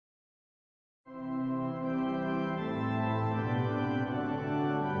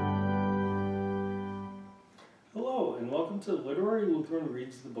Hello, and welcome to Literary Lutheran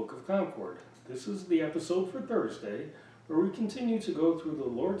Reads the Book of Concord. This is the episode for Thursday, where we continue to go through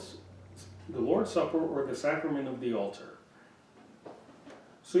the Lord's Supper, or the Sacrament of the Altar.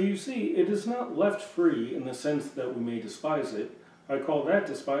 So you see, it is not left free in the sense that we may despise it. I call that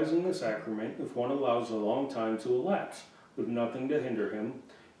despising the sacrament if one allows a long time to elapse, with nothing to hinder him,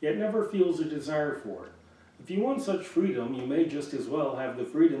 yet never feels a desire for it. If you want such freedom, you may just as well have the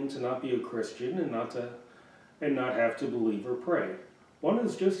freedom to not be a Christian and not have to believe or pray. One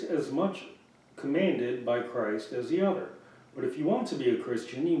is just as much commanded by Christ as the other. But if you want to be a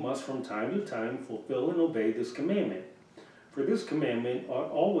Christian, you must from time to time fulfill and obey this commandment. For this commandment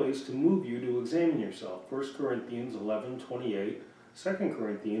ought always to move you to examine yourself. 1 Corinthians 11:28, 2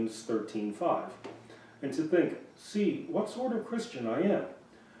 Corinthians 13:5. And to think, see, what sort of Christian I am.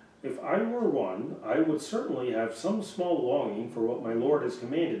 If I were one, I would certainly have some small longing for what my Lord has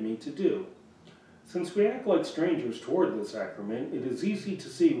commanded me to do. Since we act like strangers toward the sacrament, it is easy to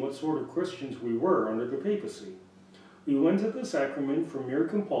see what sort of Christians we were under the papacy. We went to the sacrament from mere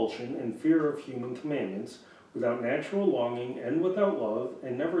compulsion and fear of human commandments, without natural longing and without love,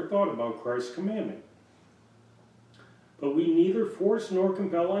 and never thought about Christ's commandment. But we neither force nor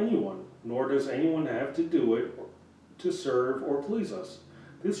compel anyone, nor does anyone have to do it to serve or please us.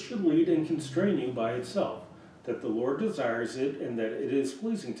 This should lead and constrain you by itself, that the Lord desires it and that it is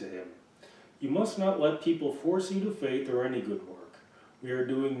pleasing to him. You must not let people force you to faith or any good work. We are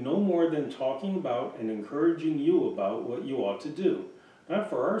doing no more than talking about and encouraging you about what you ought to do, not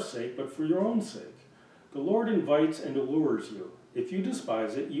for our sake, but for your own sake. The Lord invites and allures you. If you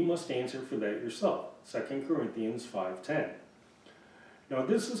despise it, you must answer for that yourself. 2 Corinthians 5:10. Now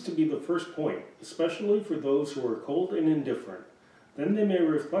this is to be the first point, especially for those who are cold and indifferent. Then they may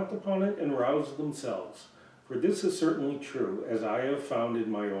reflect upon it and rouse themselves. For this is certainly true, as I have found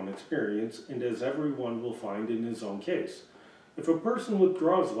in my own experience, and as everyone will find in his own case. If a person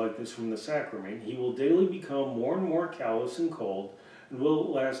withdraws like this from the sacrament, he will daily become more and more callous and cold, and will at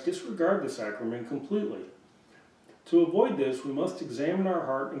last disregard the sacrament completely. To avoid this, we must examine our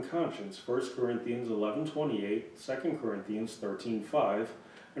heart and conscience, 1 Corinthians 11:28, 2 Corinthians 13:5,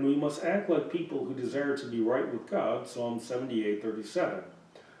 and we must act like people who desire to be right with God, Psalm 78:37.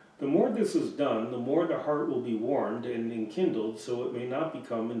 The more this is done, the more the heart will be warmed and enkindled, so it may not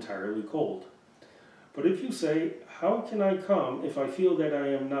become entirely cold. But if you say, how can I come if I feel that I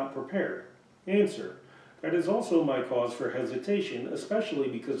am not prepared? Answer, that is also my cause for hesitation, especially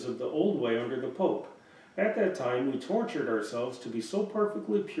because of the old way under the Pope. At that time we tortured ourselves to be so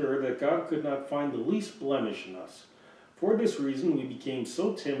perfectly pure that God could not find the least blemish in us. For this reason we became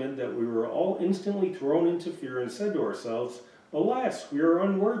so timid that we were all instantly thrown into fear and said to ourselves, alas, we are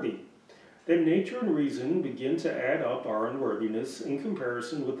unworthy. Then nature and reason begin to add up our unworthiness in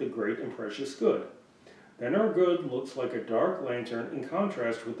comparison with the great and precious good. Then our good looks like a dark lantern in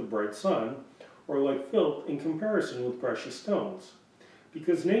contrast with the bright sun, or like filth in comparison with precious stones.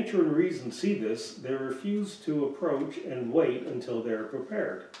 Because nature and reason see this, they refuse to approach and wait until they are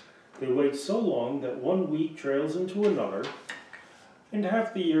prepared. They wait so long that 1 week trails into another, and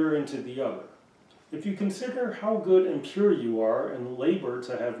half the year into the other. If you consider how good and pure you are, and labor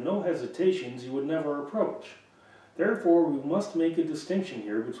to have no hesitations, you would never approach. Therefore, we must make a distinction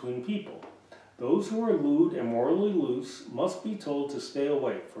here between people. Those who are lewd and morally loose must be told to stay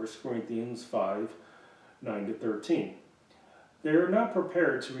away, 1 Corinthians 5:9-13. They are not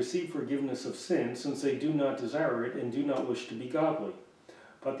prepared to receive forgiveness of sin, since they do not desire it and do not wish to be godly.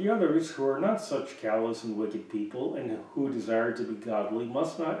 But the others, who are not such callous and wicked people, and who desire to be godly,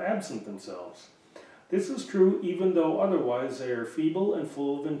 must not absent themselves. This is true even though otherwise they are feeble and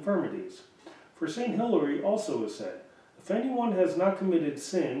full of infirmities. For St. Hilary also has said, if anyone has not committed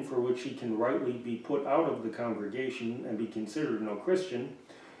sin for which he can rightly be put out of the congregation and be considered no Christian,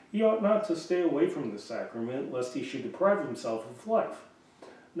 he ought not to stay away from the sacrament, lest he should deprive himself of life.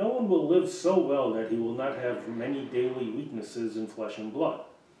 No one will live so well that he will not have many daily weaknesses in flesh and blood.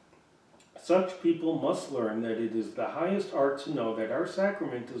 Such people must learn that it is the highest art to know that our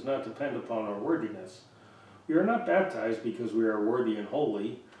sacrament does not depend upon our worthiness. We are not baptized because we are worthy and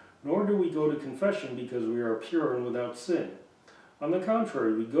holy, nor do we go to confession because we are pure and without sin. On the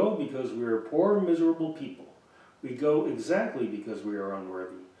contrary, we go because we are poor, miserable people. We go exactly because we are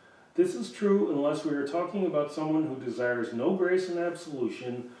unworthy. This is true unless we are talking about someone who desires no grace and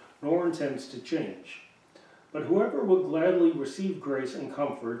absolution, nor intends to change. But whoever would gladly receive grace and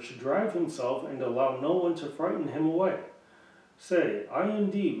comfort should drive himself and allow no one to frighten him away. Say, I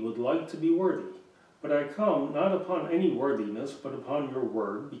indeed would like to be worthy, but I come not upon any worthiness, but upon your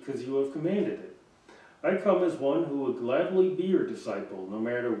word, because you have commanded it. I come as one who would gladly be your disciple, no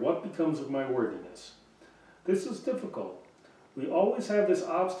matter what becomes of my worthiness. This is difficult. We always have this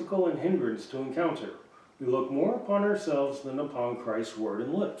obstacle and hindrance to encounter. We look more upon ourselves than upon Christ's word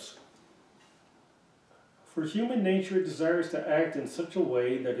and lips. For human nature desires to act in such a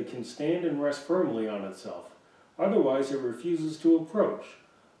way that it can stand and rest firmly on itself. Otherwise, it refuses to approach.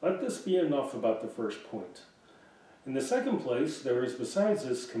 Let this be enough about the first point. In the second place, there is besides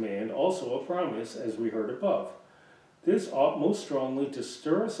this command also a promise, as we heard above. This ought most strongly to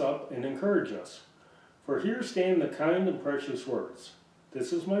stir us up and encourage us. For here stand the kind and precious words.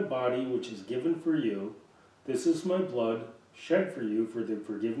 This is my body which is given for you. This is my blood shed for you for the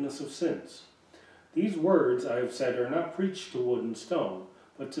forgiveness of sins. These words I have said are not preached to wood and stone,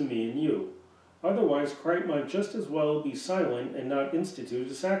 but to me and you. Otherwise Christ might just as well be silent and not institute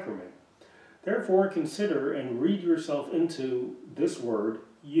a sacrament. Therefore consider and read yourself into this word,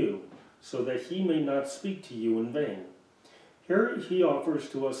 you, so that he may not speak to you in vain. Here he offers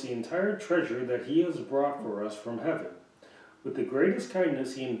to us the entire treasure that he has brought for us from heaven. With the greatest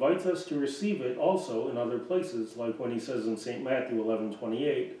kindness he invites us to receive it also in other places, like when he says in St. Matthew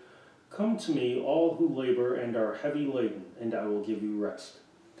 11:28, "Come to me, all who labor and are heavy laden, and I will give you rest."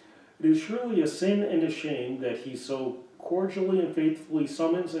 It is surely a sin and a shame that he so cordially and faithfully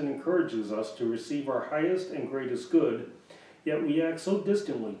summons and encourages us to receive our highest and greatest good, yet we act so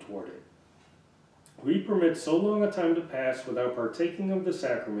distantly toward it. We permit so long a time to pass without partaking of the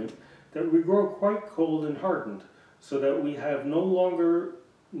sacrament that we grow quite cold and hardened, so that we have no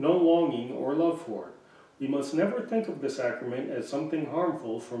longing or love for it. We must never think of the sacrament as something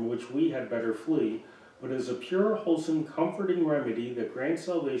harmful from which we had better flee, but as a pure, wholesome, comforting remedy that grants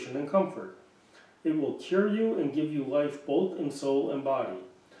salvation and comfort. It will cure you and give you life both in soul and body.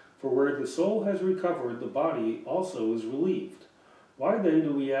 For where the soul has recovered, the body also is relieved. Why then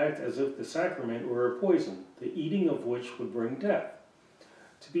do we act as if the sacrament were a poison, the eating of which would bring death?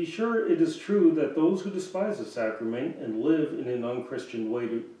 To be sure, it is true that those who despise the sacrament and live in an unchristian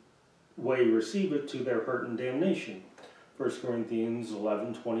way receive it to their hurt and damnation. 1 Corinthians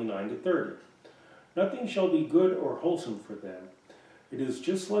 11:29-30. Nothing shall be good or wholesome for them. It is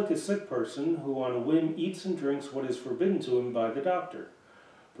just like a sick person who on a whim eats and drinks what is forbidden to him by the doctor.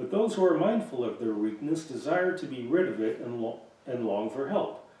 But those who are mindful of their weakness desire to be rid of it and long for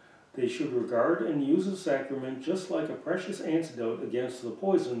help. They should regard and use the sacrament just like a precious antidote against the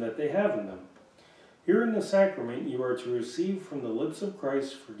poison that they have in them. Here in the sacrament you are to receive from the lips of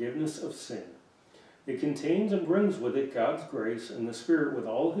Christ forgiveness of sin. It contains and brings with it God's grace and the Spirit with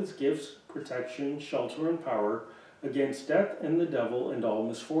all his gifts, protection, shelter, and power against death and the devil and all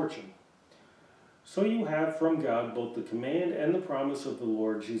misfortune. So you have from God both the command and the promise of the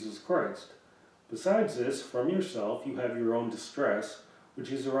Lord Jesus Christ. Besides this, from yourself you have your own distress,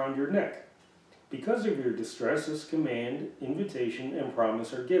 which is around your neck. Because of your distress, this command, invitation, and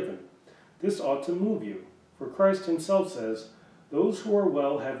promise are given. This ought to move you, for Christ himself says, "Those who are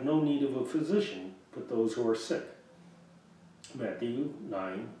well have no need of a physician, but those who are sick." Matthew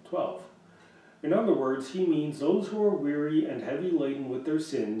 9:12. In other words, he means those who are weary and heavy laden with their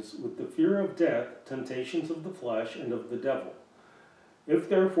sins, with the fear of death, temptations of the flesh, and of the devil. If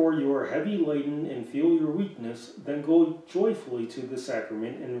therefore you are heavy laden and feel your weakness, then go joyfully to the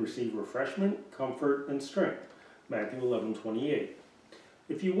sacrament and receive refreshment, comfort, and strength. Matthew 11:28.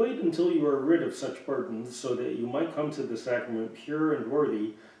 If you wait until you are rid of such burdens so that you might come to the sacrament pure and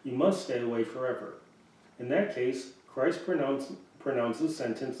worthy, you must stay away forever. In that case, Christ pronounces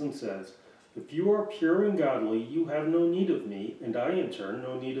sentence and says, "If you are pure and godly, you have no need of me, and I in turn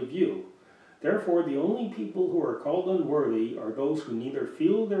no need of you." Therefore, the only people who are called unworthy are those who neither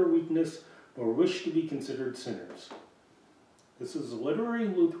feel their weakness nor wish to be considered sinners. This is a Literary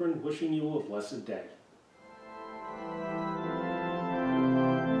Lutheran wishing you a blessed day.